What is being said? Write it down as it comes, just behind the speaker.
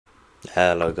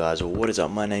Hello guys, what is up?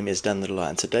 My name is Dan the Light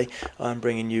and today I'm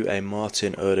bringing you a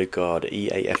Martin Odegaard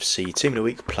Eafc Team of the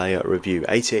Week player review.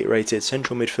 88 rated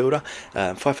central midfielder,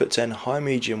 5'10", high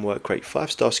medium work rate,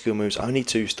 5-star skill moves, only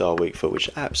 2-star weak foot, which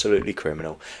is absolutely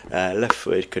criminal. Left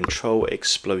footed, control,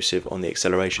 explosive on the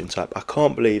acceleration type. I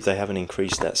can't believe they haven't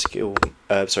increased that skill,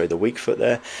 the weak foot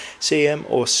there. CM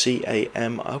or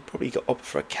CAM, I'll probably opt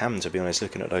for a cam to be honest,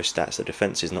 looking at those stats. The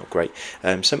defence is not great.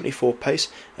 74 pace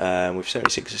with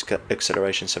 76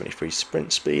 acceleration, 73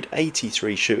 sprint speed,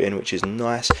 83 shooting, which is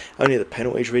nice. Only the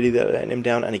penalties really that are letting him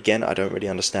down, and again I don't really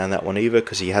understand that one either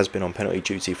because he has been on penalty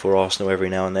duty for Arsenal every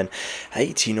now and then.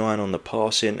 89 on the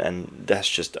passing, and that's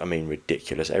just, I mean,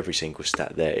 ridiculous. Every single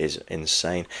stat there is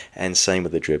insane, and same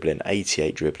with the dribbling.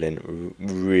 88 dribbling,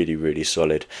 really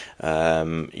solid.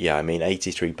 Yeah, I mean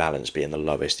 83 balance being the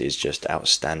lowest is just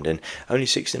outstanding. Only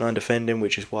 69 defending,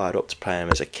 which is why I'd opt to play him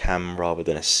as a cam rather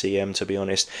than a CM to be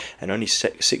honest, and only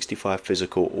 65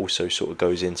 physical also sort of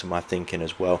goes into my thinking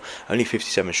as well. Only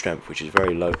 57 strength, which is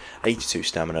very low. 82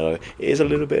 stamina low. It is a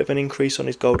little bit of an increase on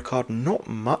his gold card, not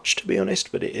much to be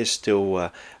honest, but it is still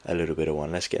a little bit of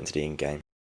one. Let's get into the in-game.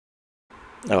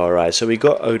 Alright, so we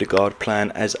got Odegaard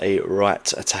playing as a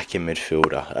right attacking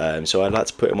midfielder. So I'd like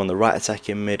to put him on the right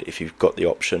attacking mid if you've got the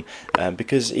option,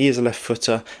 because he is a left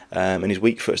footer and his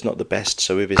weak foot's not the best.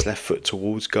 So with his left foot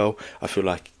towards goal, I feel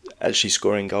like actually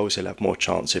scoring goals he'll have more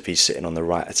chance if he's sitting on the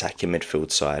right attacking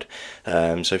midfield side.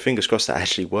 So fingers crossed that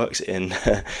actually works. In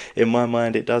my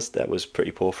mind it does. That was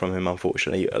pretty poor from him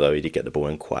unfortunately, although he did get the ball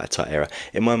in quite a tight area.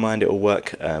 In my mind it will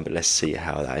work, but let's see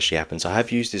how that actually happens. I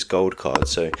have used his gold card,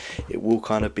 so it will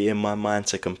kind of be in my mind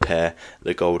to compare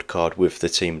the gold card with the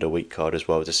team of the week card as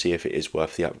well to see if it is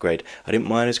worth the upgrade. I didn't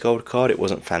mind his gold card, it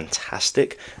wasn't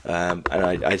fantastic, and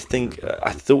I think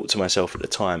I thought to myself at the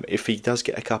time, if he does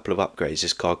get a couple of upgrades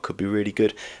this card could be really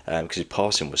good, because his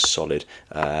passing was solid,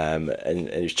 and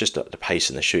it was just the pace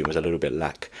and the shooting was a little bit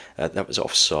lack. That was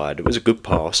offside. It was a good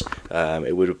pass.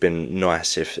 It would have been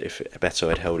nice if Beto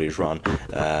had held his run,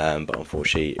 but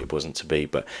unfortunately it wasn't to be.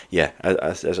 But yeah,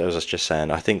 as I was just saying,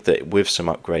 I think that with some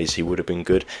upgrades he would have been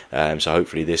good, so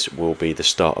hopefully this will be the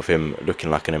start of him looking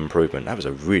like an improvement. That was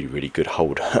a really good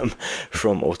hold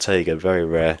from Ortega. Very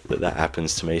rare that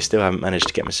happens to me. Still haven't managed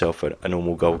to get myself a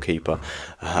normal goalkeeper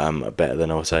better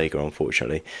than Ortega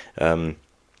unfortunately.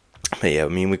 But yeah, I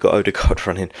mean, we've got Odegaard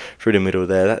running through the middle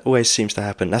there. That always seems to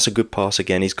happen. That's a good pass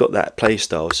again. He's got that play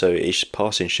style, so his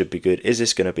passing should be good. Is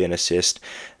this going to be an assist?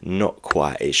 Not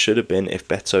quite. It should have been. If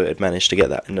Beto had managed to get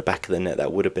that in the back of the net,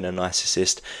 that would have been a nice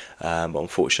assist. But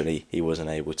unfortunately, he wasn't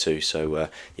able to. So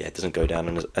yeah, it doesn't go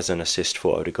down as an assist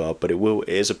for Odegaard, but it will.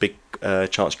 It is a big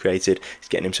chance created. He's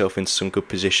getting himself into some good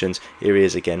positions. Here he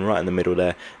is again, right in the middle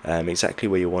there, exactly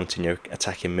where you want in your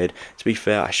attacking mid. To be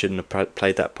fair, I shouldn't have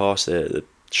played that pass. The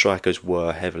strikers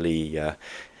were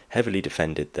heavily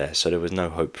defended there, so there was no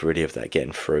hope really of that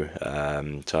getting through,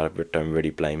 so I don't really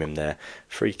blame him there.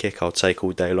 Free kick I'll take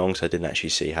all day long, so I didn't actually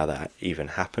see how that even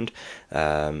happened.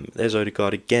 There's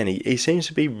Odegaard again. He seems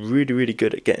to be really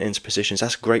good at getting into positions.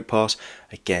 That's a great pass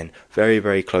again,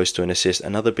 very close to an assist.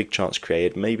 Another big chance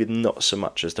created, maybe not so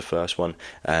much as the first one,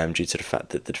 due to the fact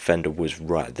that the defender was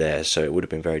right there, so it would have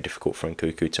been very difficult for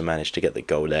Nkunku to manage to get the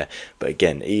goal there. But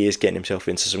again, he is getting himself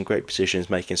into some great positions,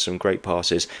 making some great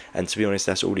passes, and to be honest,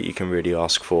 that's all that you can really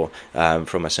ask for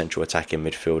from a central attacking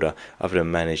midfielder, other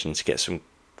than managing to get some.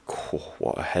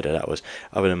 What a header that was!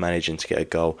 Other than managing to get a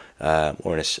goal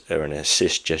or an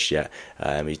assist just yet,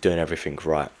 he's doing everything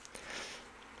right.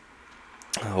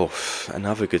 Oh,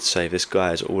 another good save. This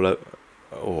guy is all over.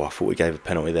 Oh, I thought we gave a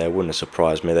penalty there. Wouldn't have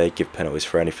surprised me. They give penalties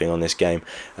for anything on this game.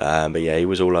 But yeah, he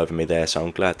was all over me there. So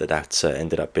I'm glad that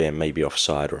ended up being maybe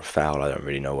offside or a foul. I don't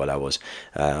really know what that was.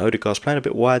 Odegaard's playing a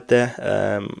bit wide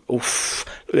there. Oof,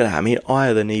 look at that. I mean, eye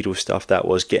of the needle stuff that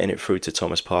was, getting it through to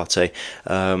Thomas Partey.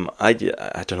 I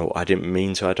don't know. I didn't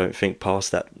mean to. I don't think pass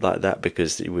that like that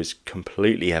because it was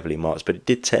completely heavily marked. But it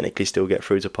did technically still get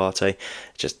through to Partey.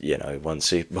 Just, you know, once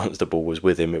the ball was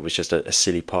with him, it was just a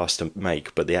silly pass to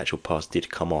make. But the actual pass did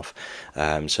come off,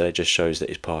 so it just shows that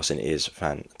his passing is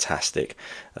fantastic.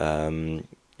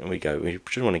 We go. We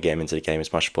just want to get him into the game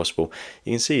as much as possible.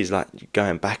 You can see he's like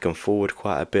going back and forward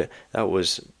quite a bit. That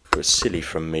was silly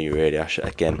from me really.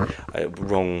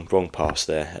 Wrong pass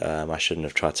there. I shouldn't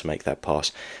have tried to make that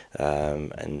pass,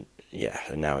 and yeah,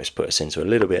 now it's put us into a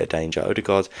little bit of danger.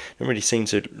 Odegaard didn't really seem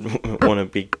to want to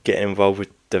be getting involved with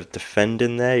the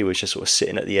defending there. He was just sort of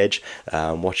sitting at the edge,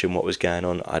 watching what was going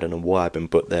on. I don't know why I've been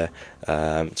put there,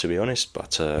 to be honest,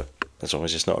 but as long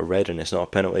as it's not a red and it's not a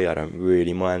penalty, I don't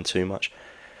really mind too much.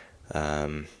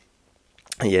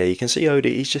 Yeah, you can see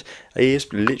Odie. He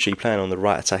is literally playing on the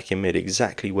right attacking mid,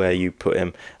 exactly where you put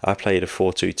him. I played a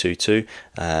 4-2-2-2,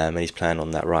 and he's playing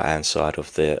on that right hand side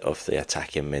of the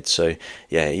attacking mid. So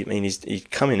yeah, I mean he's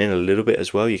coming in a little bit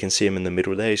as well. You can see him in the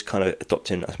middle there. He's kind of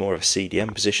adopting more of a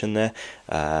CDM position there.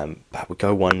 But we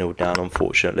go 1-0 down,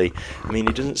 unfortunately. I mean,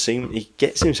 he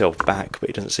gets himself back, but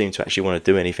he doesn't seem to actually want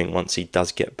to do anything once he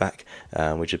does get back,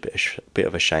 which is a bit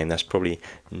of a shame. That's probably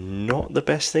not the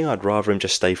best thing. I'd rather him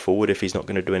just stay forward if he's not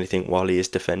going to do anything while he is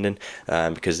defending,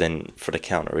 because then for the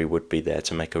counter he would be there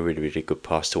to make a really, really good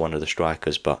pass to one of the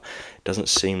strikers, but it doesn't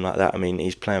seem like that. I mean,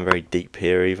 he's playing very deep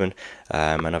here even,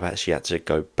 and I've actually had to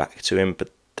go back to him, but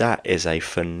that is a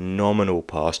phenomenal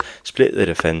pass. Split the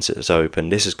defence open.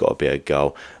 This has got to be a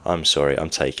goal. I'm sorry, I'm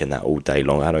taking that all day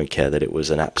long. I don't care that it was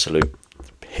an absolute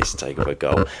piss take of a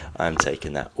goal. I'm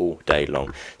taking that all day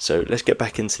long. So let's get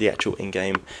back into the actual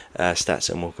in-game stats,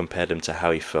 and we'll compare them to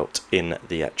how he felt in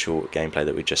the actual gameplay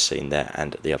that we've just seen there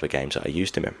and the other games that I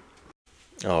used him in.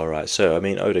 Alright, so I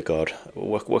mean, Odegaard,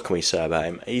 what can we say about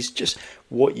him? He's just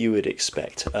what you would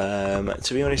expect. To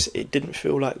be honest, it didn't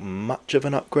feel like much of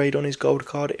an upgrade on his gold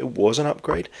card. It was an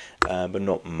upgrade, but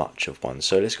not much of one.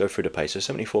 So let's go through the pace. So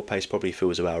 74 pace probably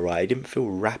feels about right. He didn't feel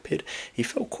rapid. He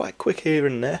felt quite quick here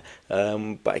and there,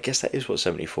 but I guess that is what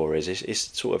 74 is.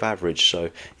 It's sort of average. So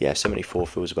yeah, 74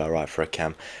 feels about right for a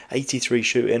cam. 83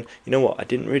 shooting. You know what? I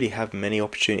didn't really have many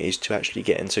opportunities to actually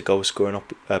get into goal scoring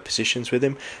positions with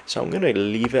him, so I'm going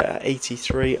to leave it at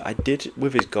 83. I did,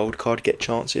 with his gold card, get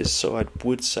chances, so I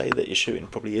would say that your shooting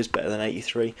probably is better than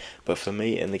 83, but for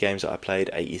me, in the games that I played,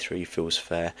 83 feels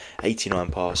fair.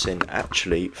 89 passing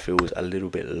actually feels a little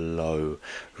bit low.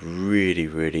 Really,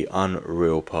 really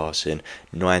unreal passing.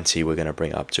 90 we're going to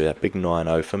bring it up to. That big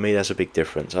 90, for me, that's a big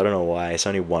difference. I don't know why, it's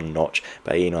only one notch,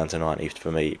 but 89 to 90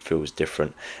 for me feels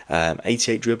different.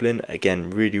 88 dribbling, again,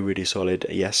 really, really solid.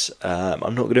 Yes,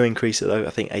 I'm not going to increase it though. I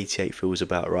think 88 feels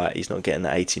about right. He's not getting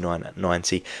that 89 at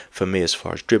 90 for me as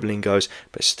far as dribbling goes,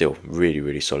 but still really,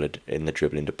 really solid in the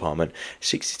dribbling department.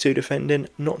 62 defending,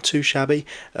 not too shabby.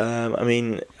 I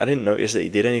mean, I didn't notice that he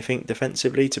did anything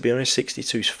defensively, to be honest.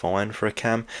 62 is fine for a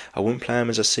cam. I wouldn't play him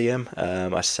as a CM.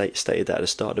 I stated that at the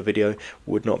start of the video.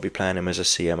 Would not be playing him as a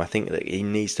CM. I think that he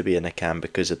needs to be in a cam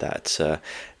because of that.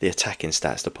 The attacking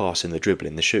stats, the passing, the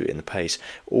dribbling, the shooting, the pace,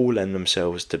 all lend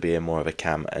themselves to being more of a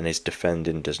cam, and his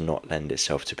defending does not lend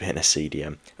itself to being a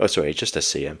CDM. Oh, sorry, just a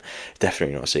CM.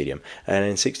 Definitely not a CDM. And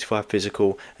in 65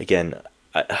 physical, again,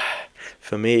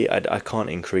 for me, I can't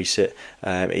increase it.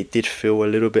 It did feel a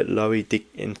little bit low. He did,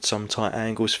 in some tight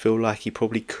angles, feel like he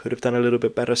probably could have done a little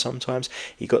bit better sometimes.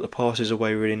 He got the passes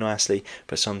away really nicely,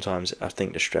 but sometimes I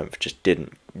think the strength just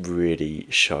didn't really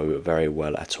show very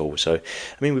well at all. So, I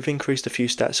mean, we've increased a few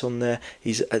stats on there.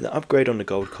 He's an upgrade on the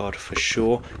gold card for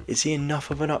sure. Is he enough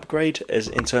of an upgrade as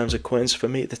in terms of coins? For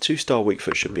me, the 2-star weak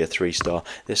foot should be a 3-star.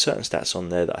 There's certain stats on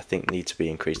there that I think need to be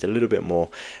increased a little bit more,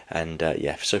 and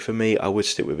yeah, so for me, I would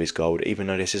stick with his gold, even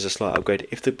though this is a slight upgrade.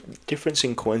 If the difference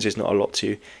in coins is not a lot to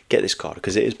you, get this card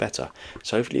because it is better.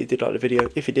 So hopefully you did like the video.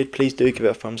 If you did, please do give it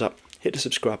a thumbs up. Hit the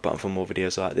subscribe button for more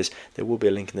videos like this. There will be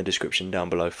a link in the description down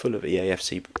below full of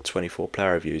Eafc 24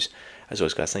 player reviews. As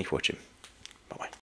always, guys, thank you for watching. Bye bye.